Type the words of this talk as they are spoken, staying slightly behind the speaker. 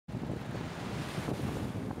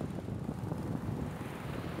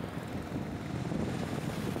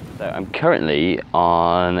So I'm currently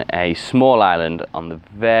on a small island on the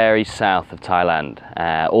very south of Thailand,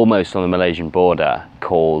 almost on the Malaysian border,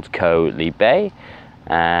 called Koh Lipe,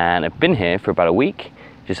 and I've been here for about a week,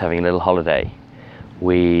 just having a little holiday.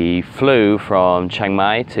 We flew from Chiang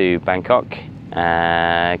Mai to Bangkok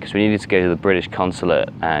because we needed to go to the British consulate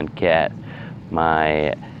and get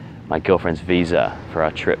my girlfriend's visa for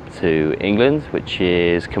our trip to England, which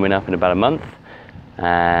is coming up in about a month,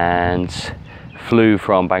 and flew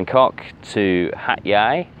from Bangkok to Hat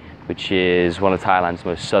Yai, which is one of Thailand's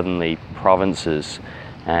most southerly provinces,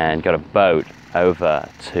 and got a boat over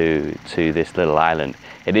to this little island.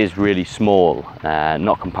 It is really small,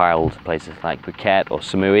 not comparable to places like Phuket or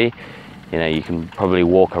Samui. You know, you can probably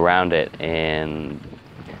walk around it in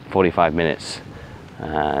 45 minutes.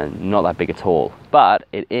 Not that big at all, but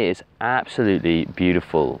it is absolutely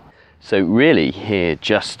beautiful. So really here,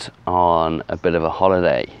 just on a bit of a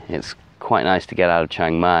holiday. It's quite nice to get out of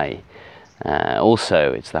Chiang Mai.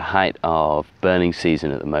 Also, it's the height of burning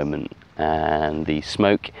season at the moment, and the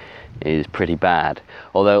smoke is pretty bad.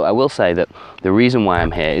 Although I will say that the reason why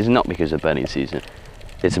I'm here is not because of burning season.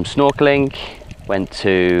 Did some snorkeling, went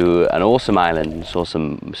to an awesome island and saw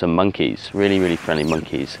some monkeys, really friendly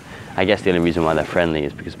monkeys. I guess the only reason why they're friendly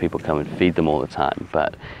is because people come and feed them all the time.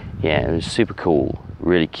 But yeah, it was super cool,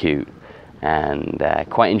 really cute, and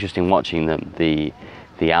quite interesting watching them.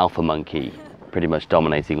 The alpha monkey pretty much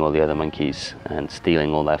dominating all the other monkeys and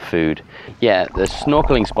stealing all their food. Yeah, the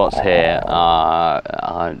snorkeling spots here are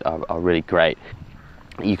really great.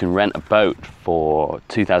 You can rent a boat for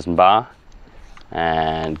 2,000 baht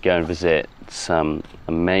and go and visit some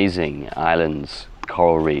amazing islands,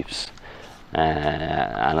 coral reefs,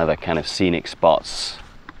 and other kind of scenic spots.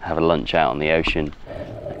 Have a lunch out on the ocean.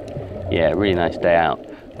 Yeah, really nice day out.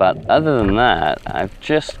 But other than that, I've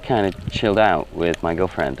just kind of chilled out with my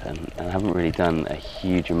girlfriend, and I haven't really done a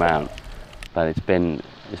huge amount, but it's been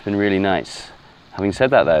really nice. Having said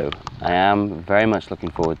that though, I am very much looking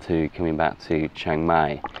forward to coming back to Chiang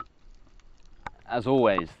Mai. As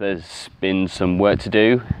always, there's been some work to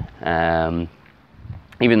do.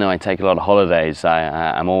 Even though I take a lot of holidays,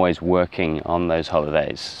 I'm always working on those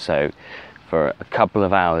holidays. So for a couple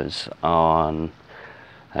of hours on,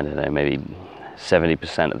 I don't know, maybe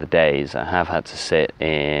 70% of the days, I have had to sit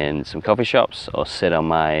in some coffee shops or sit on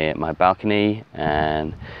my balcony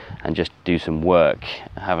and just do some work.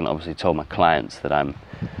 I haven't obviously told my clients that I'm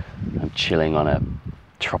chilling on a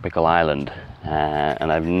tropical island,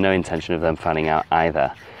 and I have no intention of them finding out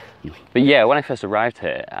either. But yeah, when I first arrived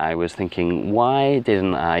here, I was thinking, why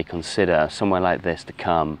didn't I consider somewhere like this to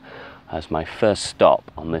come as my first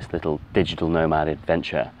stop on this little digital nomad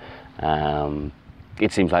adventure?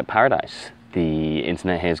 It seems like paradise. The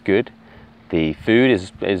internet here is good. The food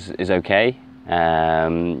is okay.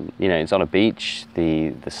 You know, it's on a beach.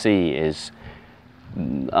 The sea is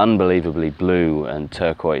unbelievably blue and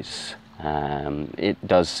turquoise. It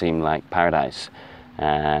does seem like paradise.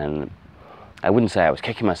 And I wouldn't say I was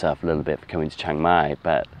kicking myself a little bit for coming to Chiang Mai,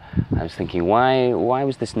 but I was thinking, why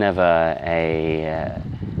was this never a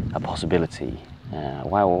possibility?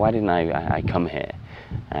 Why didn't I come here?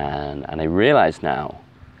 And I realize now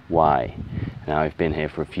why. Now I've been here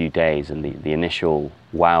for a few days, and the initial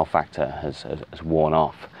wow factor has worn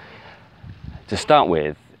off. To start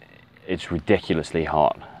with, it's ridiculously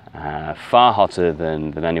hot. Far hotter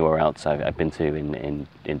than anywhere else I've been to in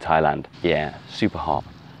Thailand. Yeah, super hot,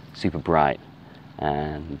 super bright,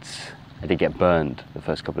 and I did get burned the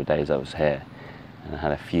first couple of days I was here, and I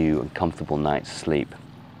had a few uncomfortable nights sleep.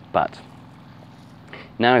 But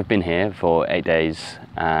now I've been here for 8 days,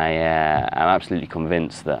 I'm absolutely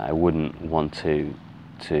convinced that I wouldn't want to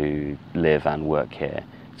live and work here.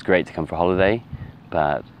 It's great to come for a holiday,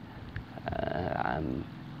 but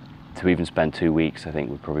to even spend 2 weeks I think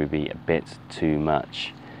would probably be a bit too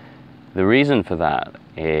much. The reason for that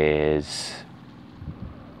is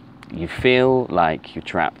you feel like you're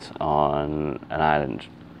trapped on an island,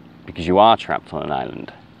 because you are trapped on an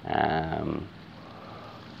island,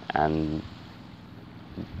 and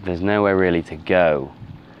there's nowhere really to go.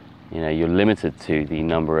 You know, you're limited to the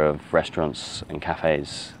number of restaurants and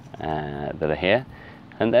cafes that are here,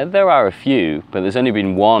 and there are a few, but there's only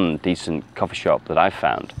been one decent coffee shop that I've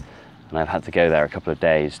found, and I've had to go there a couple of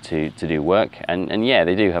days to do work, and yeah,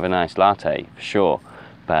 they do have a nice latte for sure,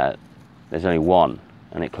 but there's only one,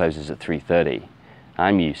 and it closes at 3:30.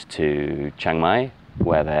 I'm used to Chiang Mai,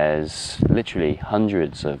 where there's literally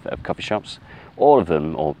hundreds of coffee shops. All of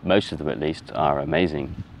them, or most of them at least, are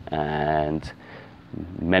amazing, and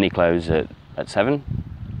many close at 7,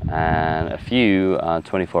 and a few are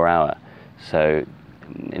 24-hour. So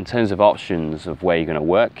in terms of options of where you're going to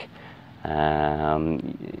work,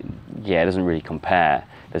 Yeah, it doesn't really compare.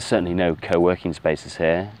 There's certainly no co-working spaces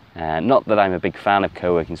here. Not that I'm a big fan of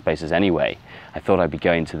co-working spaces anyway. I thought I'd be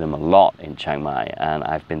going to them a lot in Chiang Mai, and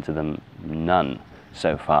I've been to them none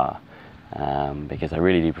so far, because I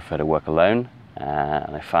really do prefer to work alone,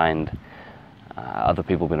 and I find other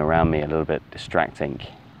people being around me a little bit distracting.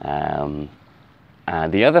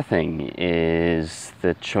 And the other thing is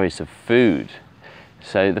the choice of food.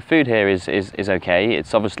 So the food here is okay.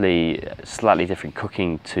 It's obviously slightly different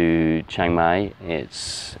cooking to Chiang Mai.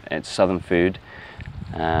 It's southern food,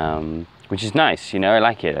 which is nice. You know, I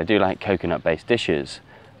like it. I do like coconut-based dishes,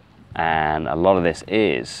 and a lot of this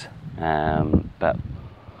is. But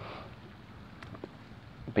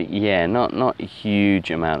yeah, not a huge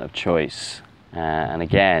amount of choice. And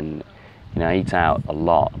again, you know, I eat out a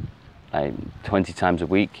lot, like 20 times a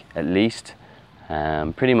week at least.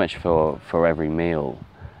 Pretty much for every meal,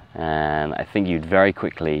 and I think you'd very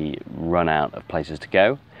quickly run out of places to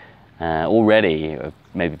go. Already I've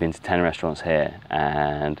maybe been to 10 restaurants here,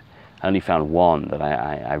 and I only found one that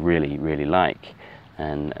I really like,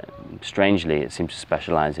 and strangely it seems to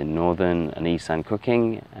specialize in northern and eastern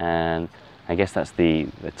cooking, and I guess that's the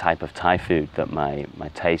type of Thai food that my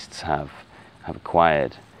tastes have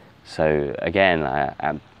acquired. So again,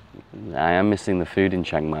 I am missing the food in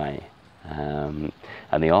Chiang Mai.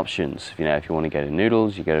 And the options, you know, if you want to go to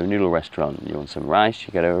noodles, you go to a noodle restaurant. You want some rice,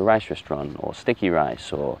 you go to a rice restaurant, or sticky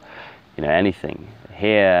rice, or, you know, anything.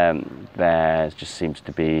 Here, there just seems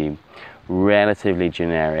to be relatively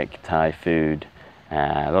generic Thai food,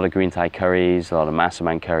 a lot of green Thai curries, a lot of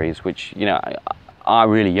massaman curries, which, you know, are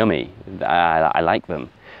really yummy. I like them,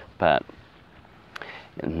 but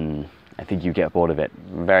I think you get bored of it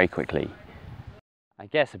very quickly. I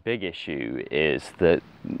guess a big issue is that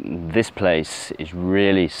this place is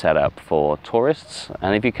really set up for tourists,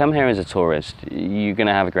 and if you come here as a tourist, you're going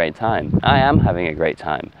to have a great time. I am having a great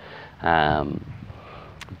time.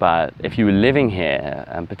 But if you were living here,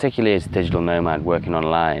 and particularly as a digital nomad working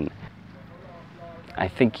online, I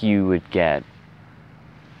think you would get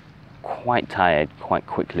quite tired quite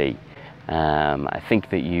quickly. I think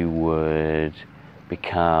that you would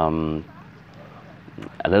become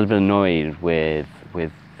a little bit annoyed with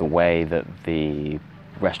the way that the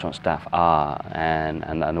restaurant staff are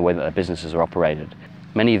and the way that their businesses are operated.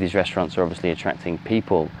 Many of these restaurants are obviously attracting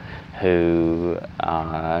people who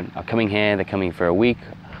are coming here. They're coming for a week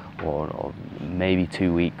or maybe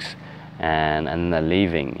 2 weeks, and then they're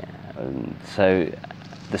leaving. So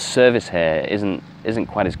the service here isn't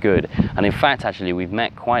quite as good. And in fact, actually, we've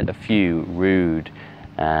met quite a few rude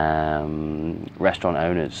restaurant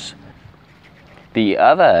owners. The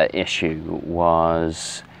other issue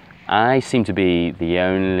was I seem to be the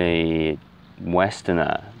only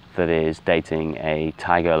Westerner that is dating a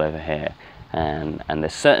Thai girl over here, and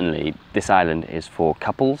there's certainly, this island is for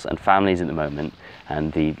couples and families at the moment,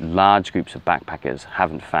 and the large groups of backpackers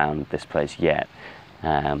haven't found this place yet.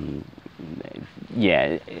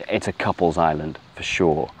 Yeah, it's a couples island for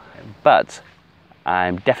sure, but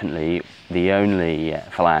I'm definitely the only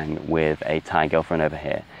Falang with a Thai girlfriend over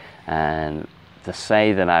here, and to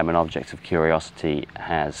say that I'm an object of curiosity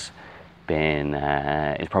is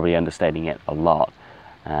probably understating it a lot.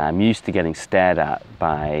 I'm used to getting stared at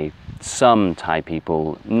by some Thai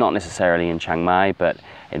people, not necessarily in Chiang Mai, but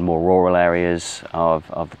in more rural areas of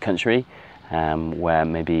the country, where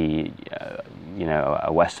maybe you know,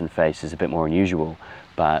 a Western face is a bit more unusual.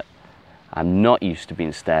 But I'm not used to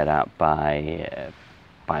being stared at by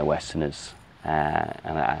Westerners,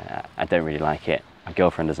 and I don't really like it. My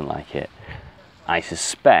girlfriend doesn't like it. I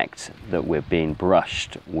suspect that we're being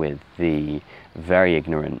brushed with the very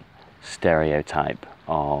ignorant stereotype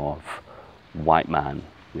of white man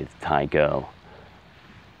with Thai girl,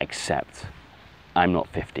 except I'm not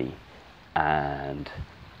 50 and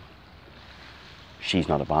she's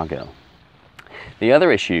not a bar girl. The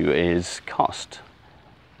other issue is cost.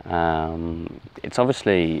 It's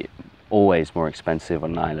obviously always more expensive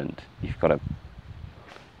on an island. You've got to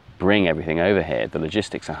bring everything over here. The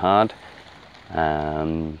logistics are hard.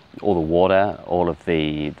 All the water, all of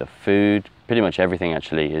the food, pretty much everything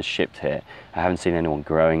actually is shipped here. I haven't seen anyone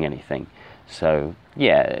growing anything. So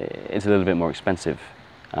yeah, it's a little bit more expensive.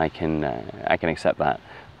 I can accept that,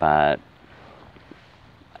 but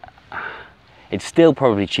it's still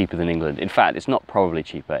probably cheaper than England. In fact, it's not probably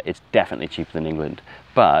cheaper, it's definitely cheaper than England,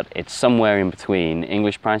 but it's somewhere in between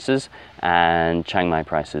English prices and Chiang Mai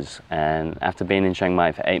prices. And after being in Chiang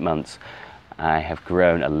Mai for 8 months, I have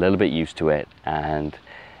grown a little bit used to it, and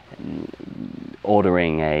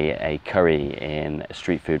ordering a curry in a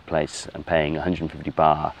street food place and paying 150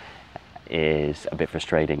 baht is a bit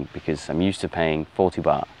frustrating, because I'm used to paying 40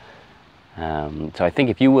 baht So I think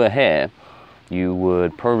if you were here, you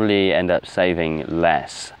would probably end up saving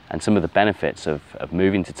less, and some of the benefits of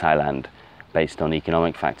moving to Thailand based on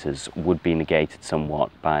economic factors would be negated somewhat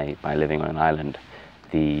by living on an island.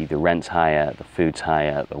 The rent's higher, the food's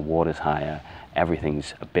higher, the water's higher,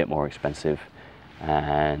 everything's a bit more expensive,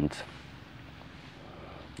 and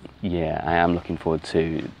yeah, I am looking forward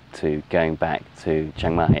to going back to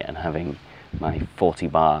Chiang Mai and having my 40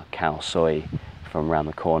 baht khao soi from around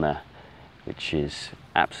the corner, which is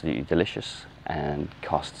absolutely delicious and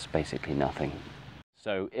costs basically nothing.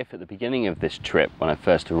 So if at the beginning of this trip, when I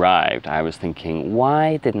first arrived, I was thinking,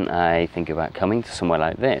 why didn't I think about coming to somewhere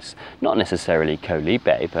like this? Not necessarily Koh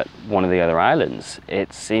Lipe, but one of the other islands.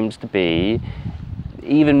 It seems to be,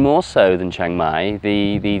 even more so than Chiang Mai,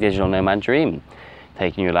 the digital nomad dream.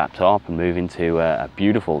 Taking your laptop and moving to a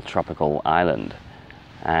beautiful tropical island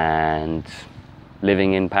and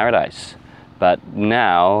living in paradise. But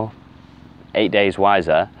now, 8 days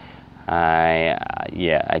wiser,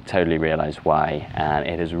 I totally realized why, and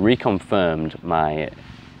it has reconfirmed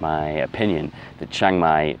my opinion that Chiang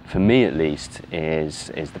Mai, for me at least, is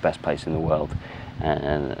the best place in the world,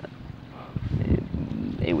 and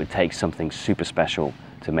it would take something super special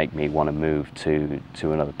to make me want to move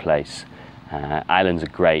to another place. Islands are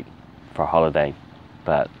great for a holiday,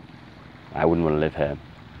 but I wouldn't want to live here.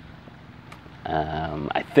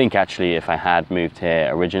 I think actually if I had moved here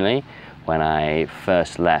originally, when I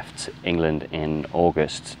first left England in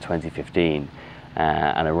August 2015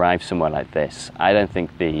 and arrived somewhere like this, I don't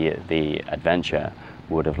think the adventure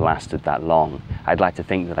would have lasted that long. I'd like to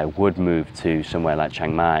think that I would move to somewhere like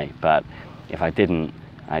Chiang Mai, but if I didn't,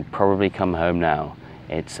 I'd probably come home now.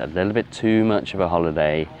 It's a little bit too much of a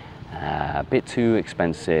holiday, a bit too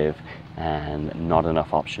expensive, and not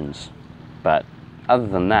enough options. But other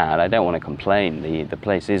than that, I don't want to complain. The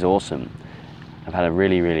place is awesome. I've had a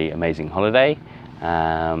really amazing holiday.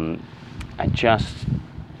 I just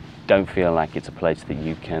don't feel like it's a place that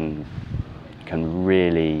you can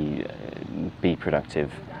really be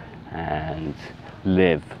productive and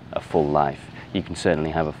live a full life. You can certainly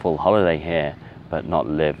have a full holiday here, but not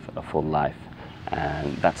live a full life.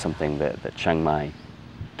 And that's something that Chiang Mai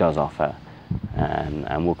does offer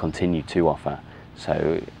and will continue to offer.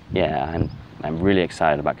 So yeah, I'm really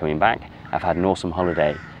excited about coming back. I've had an awesome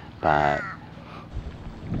holiday, but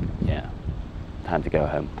yeah, time to go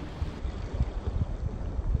home.